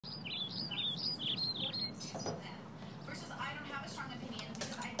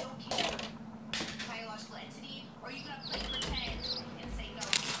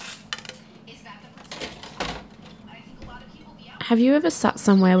Have you ever sat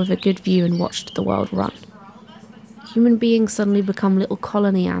somewhere with a good view and watched the world run? Human beings suddenly become little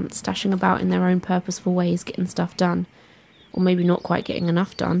colony ants dashing about in their own purposeful ways, getting stuff done. Or maybe not quite getting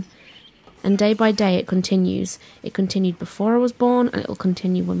enough done. And day by day it continues. It continued before I was born, and it'll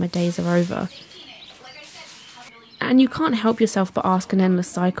continue when my days are over. And you can't help yourself but ask an endless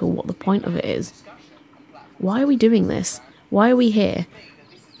cycle what the point of it is. Why are we doing this? Why are we here?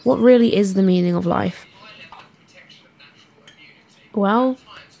 What really is the meaning of life? Well,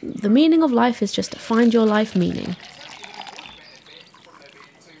 the meaning of life is just to find your life meaning.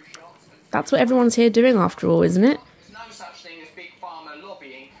 That's what everyone's here doing after all, isn't it?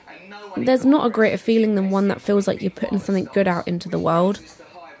 There's not a greater feeling than one that feels like you're putting something good out into the world.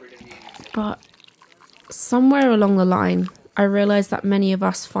 But somewhere along the line, I realised that many of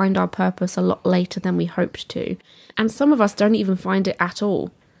us find our purpose a lot later than we hoped to. And some of us don't even find it at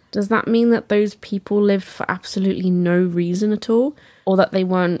all. Does that mean that those people lived for absolutely no reason at all? Or that they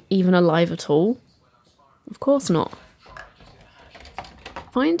weren't even alive at all? Of course not.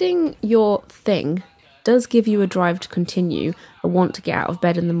 Finding your thing does give you a drive to continue, a want to get out of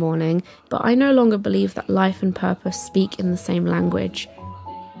bed in the morning, but I no longer believe that life and purpose speak in the same language.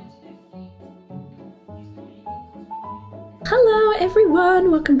 Hello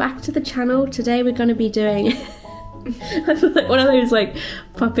everyone, welcome back to the channel. Today we're going to be doing I feel like one of those like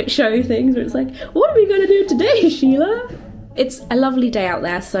puppet show things where it's like, what are we going to do today, Sheila? It's a lovely day out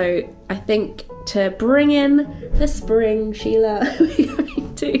there, so I think to bring in the spring, Sheila,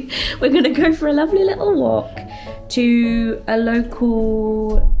 we're going to go for a lovely little walk to a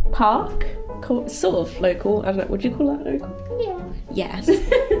local park. Sort of local, I don't know, would you call that local? Yeah. Yes.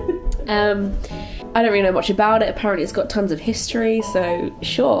 I don't really know much about it. Apparently it's got tons of history, so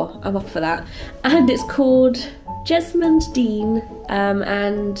sure, I'm up for that. And it's called Jesmond Dean,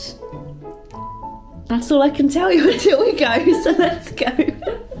 and that's all I can tell you until we go, so let's go.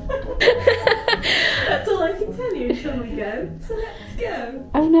 That's all I can tell you until we go, so let's go.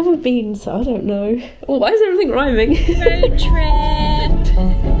 I've never been, so I don't know. Oh, why is everything rhyming? Road trip!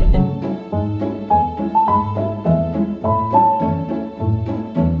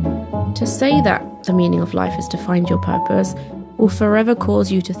 To say that the meaning of life is to find your purpose will forever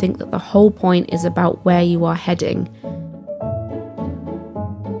cause you to think that the whole point is about where you are heading.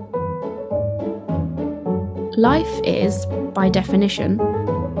 Life is, by definition,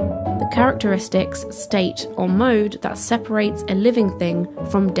 the characteristics, state, or mode that separates a living thing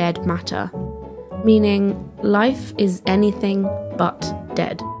from dead matter. Meaning, life is anything but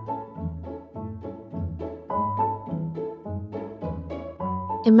dead.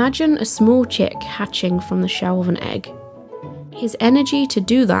 Imagine a small chick hatching from the shell of an egg. His energy to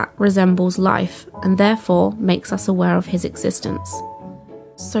do that resembles life, and therefore makes us aware of his existence.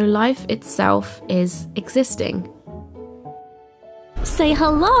 So life itself is existing. Say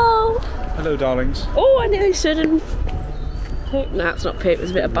hello! Hello, darlings. Oh, I nearly stood and poop. No, it's not poop,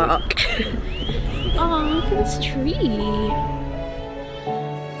 it's a bit of bark. Oh, look at this tree.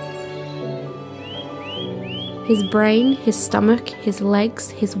 His brain, his stomach, his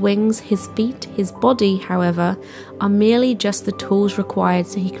legs, his wings, his feet, his body, however, are merely just the tools required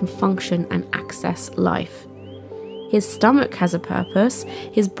so he can function and access life. His stomach has a purpose,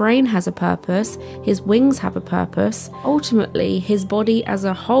 his brain has a purpose, his wings have a purpose. Ultimately, his body as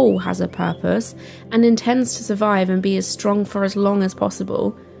a whole has a purpose and intends to survive and be as strong for as long as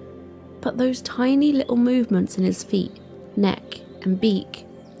possible. But those tiny little movements in his feet, neck, and beak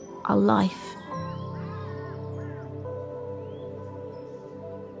are life.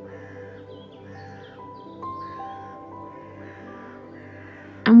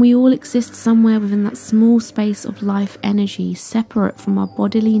 And we all exist somewhere within that small space of life energy, separate from our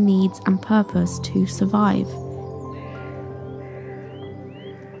bodily needs and purpose to survive.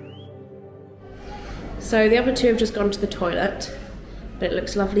 So the other two have just gone to the toilet, but it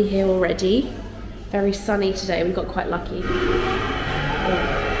looks lovely here already. Very sunny today, we got quite lucky. Oh.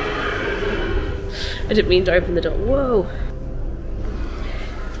 I didn't mean to open the door. Whoa!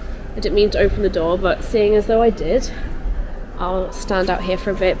 I didn't mean to open the door, but seeing as though I did, I'll stand out here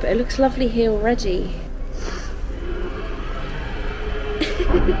for a bit, but it looks lovely here already.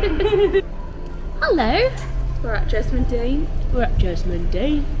 Hello! We're at Jesmond Dean. We're at Jesmond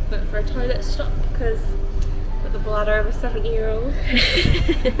Dean. Went for a toilet stop because of the bladder of a 70-year-old.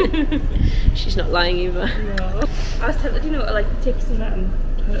 She's not lying either. No. I was tempted, you know, to like take some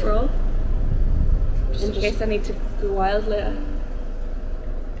toilet roll. Just in case I need to go wild later.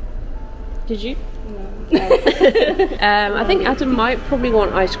 Did you? No. I think Adam might probably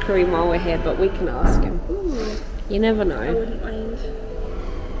want ice cream while we're here, but we can ask him. Ooh. You never know. I wouldn't mind.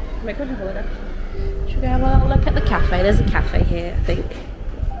 I might go have a look. Should Should we have a little look at the cafe? There's a cafe here, I think.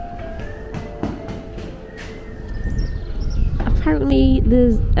 Apparently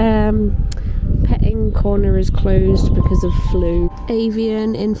the petting corner is closed because of flu.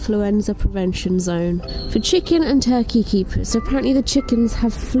 Avian influenza prevention zone for chicken and turkey keepers. So apparently the chickens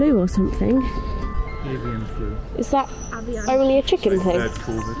have flu or something. Avian flu. Is that only a chicken thing? Bird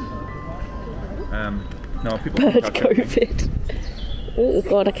COVID. No, people Bird COVID. Oh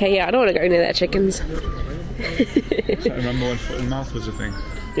god, okay, yeah, I don't want to go near their chickens. I remember when foot and mouth was a thing.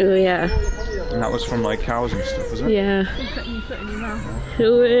 Oh yeah. And that was from like cows and stuff, was it? Yeah. Putting your foot in your mouth.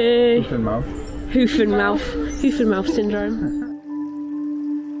 Hoof and mouth. Hoof and mouth syndrome.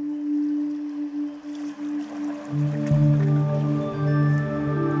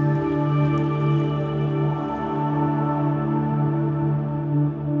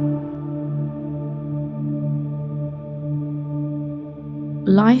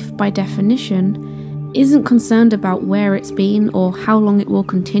 Life, by definition, isn't concerned about where it's been or how long it will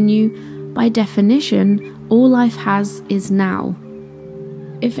continue. By definition, all life has is now.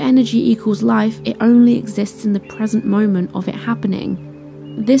 If energy equals life, it only exists in the present moment of it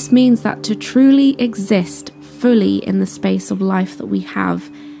happening. This means that to truly exist fully in the space of life that we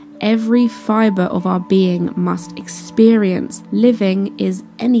have, every fibre of our being must experience living is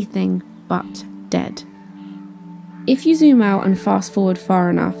anything but dead. If you zoom out and fast forward far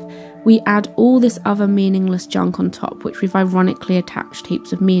enough, we add all this other meaningless junk on top, which we've ironically attached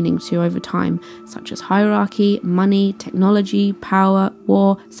heaps of meaning to over time, such as hierarchy, money, technology, power,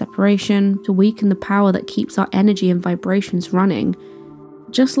 war, separation, to weaken the power that keeps our energy and vibrations running.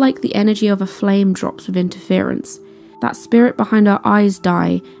 Just like the energy of a flame drops with interference, that spirit behind our eyes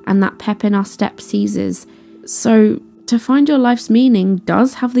die and that pep in our step ceases. So, to find your life's meaning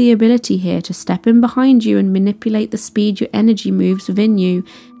does have the ability here to step in behind you and manipulate the speed your energy moves within you,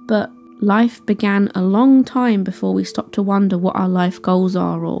 but life began a long time before we stopped to wonder what our life goals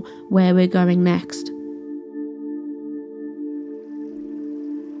are or where we're going next.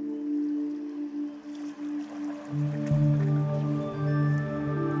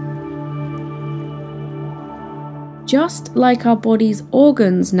 Just like our body's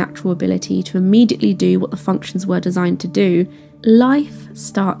organs' natural ability to immediately do what the functions were designed to do, life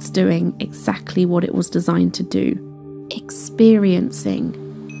starts doing exactly what it was designed to do: experiencing.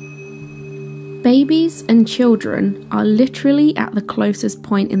 Babies and children are literally at the closest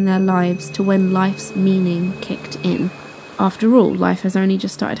point in their lives to when life's meaning kicked in. After all, life has only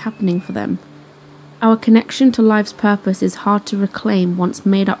just started happening for them. Our connection to life's purpose is hard to reclaim once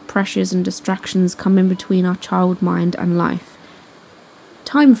made-up pressures and distractions come in between our child mind and life.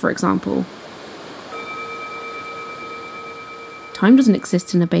 Time, for example. Time doesn't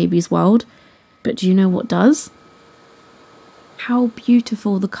exist in a baby's world, but do you know what does? How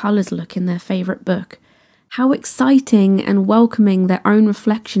beautiful the colours look in their favourite book. How exciting and welcoming their own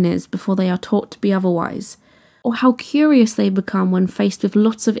reflection is before they are taught to be otherwise. Or how curious they become when faced with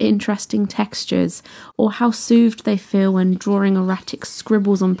lots of interesting textures, or how soothed they feel when drawing erratic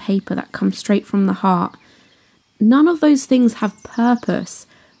scribbles on paper that come straight from the heart. None of those things have purpose,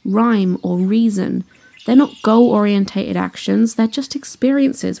 rhyme, or reason. They're not goal-orientated actions, they're just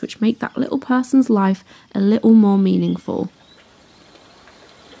experiences which make that little person's life a little more meaningful.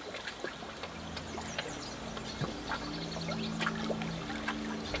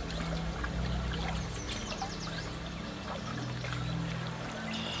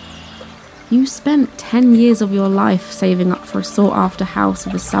 You spent 10 years of your life saving up for a sought-after house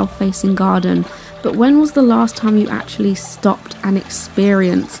with a south-facing garden, but when was the last time you actually stopped and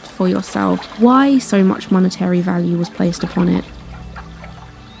experienced for yourself why so much monetary value was placed upon it?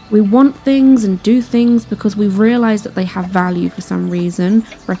 We want things and do things because we've realised that they have value for some reason: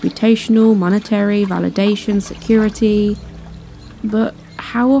 reputational, monetary, validation, security. But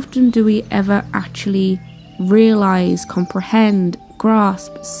how often do we ever actually realise, comprehend,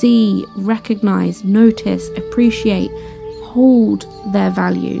 grasp, see, recognise, notice, appreciate, hold their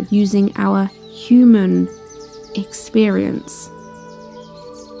value using our human experience?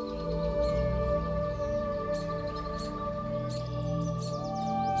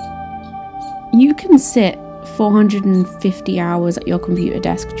 You can sit 450 hours at your computer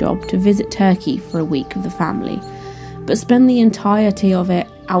desk job to visit Turkey for a week with the family, but spend the entirety of it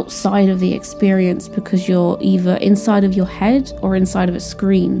outside of the experience because you're either inside of your head or inside of a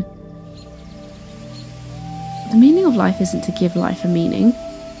screen. The meaning of life isn't to give life a meaning,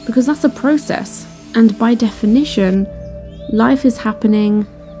 because that's a process, and by definition, life is happening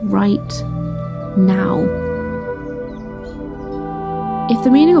right now. If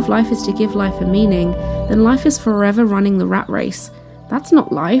the meaning of life is to give life a meaning, then life is forever running the rat race. That's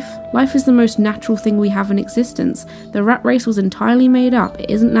not life. Life is the most natural thing we have in existence. The rat race was entirely made up. It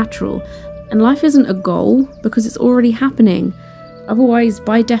isn't natural. And life isn't a goal because it's already happening. Otherwise,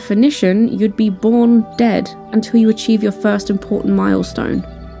 by definition, you'd be born dead until you achieve your first important milestone.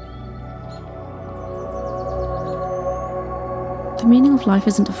 The meaning of life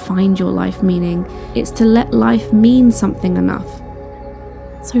isn't to find your life meaning, it's to let life mean something enough.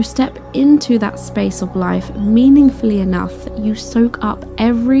 So step into that space of life meaningfully enough that you soak up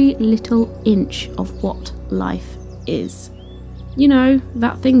every little inch of what life is. You know,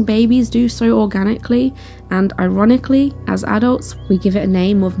 that thing babies do so organically, and ironically, as adults, we give it a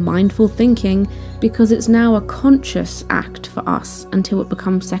name of mindful thinking because it's now a conscious act for us until it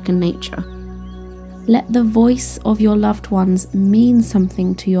becomes second nature. Let the voice of your loved ones mean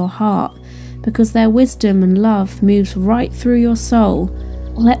something to your heart because their wisdom and love moves right through your soul.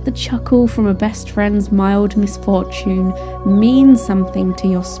 Let the chuckle from a best friend's mild misfortune mean something to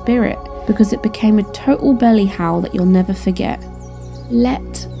your spirit because it became a total belly howl that you'll never forget.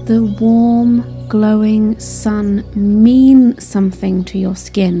 Let the warm, glowing sun mean something to your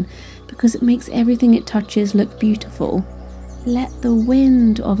skin because it makes everything it touches look beautiful. Let the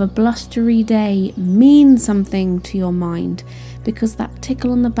wind of a blustery day mean something to your mind because that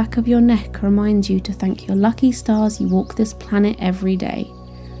tickle on the back of your neck reminds you to thank your lucky stars you walk this planet every day.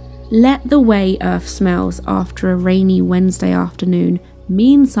 Let the way Earth smells after a rainy Wednesday afternoon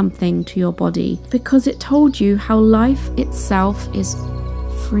mean something to your body because it told you how life itself is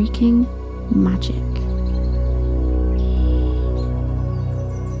freaking magic.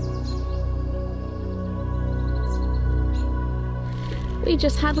 We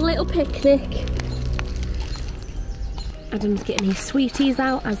just had a little picnic. Adam's getting his sweeties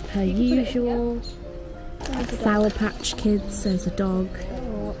out as per usual. Sour Patch Kids, there's a dog.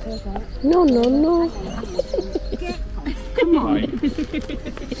 No, no, no. Come on.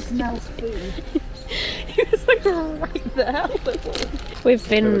 It smells food. He was like right there. We've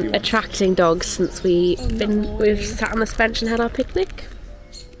been attracting dogs since we've sat on this bench and had our picnic.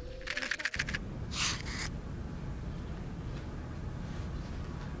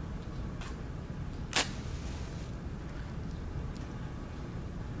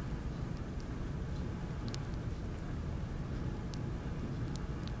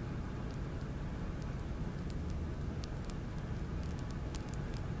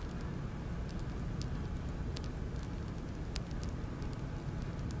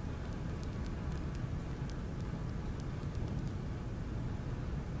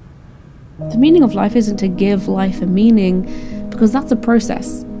 The meaning of life isn't to give life a meaning, because that's a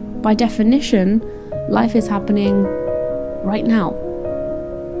process. By definition, life is happening right now.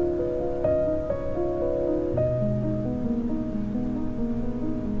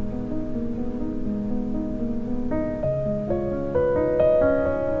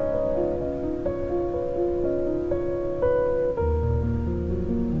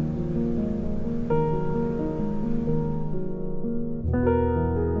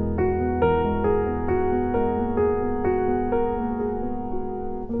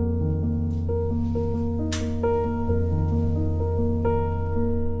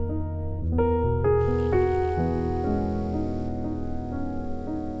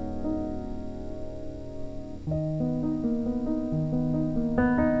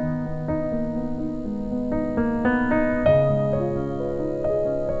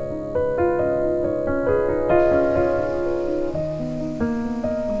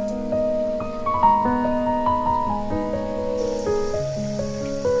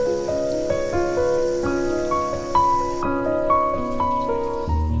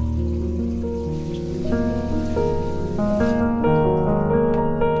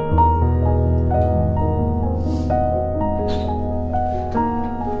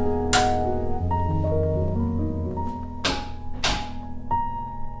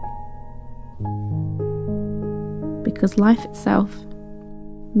 Because life itself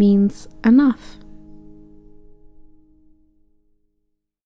means enough.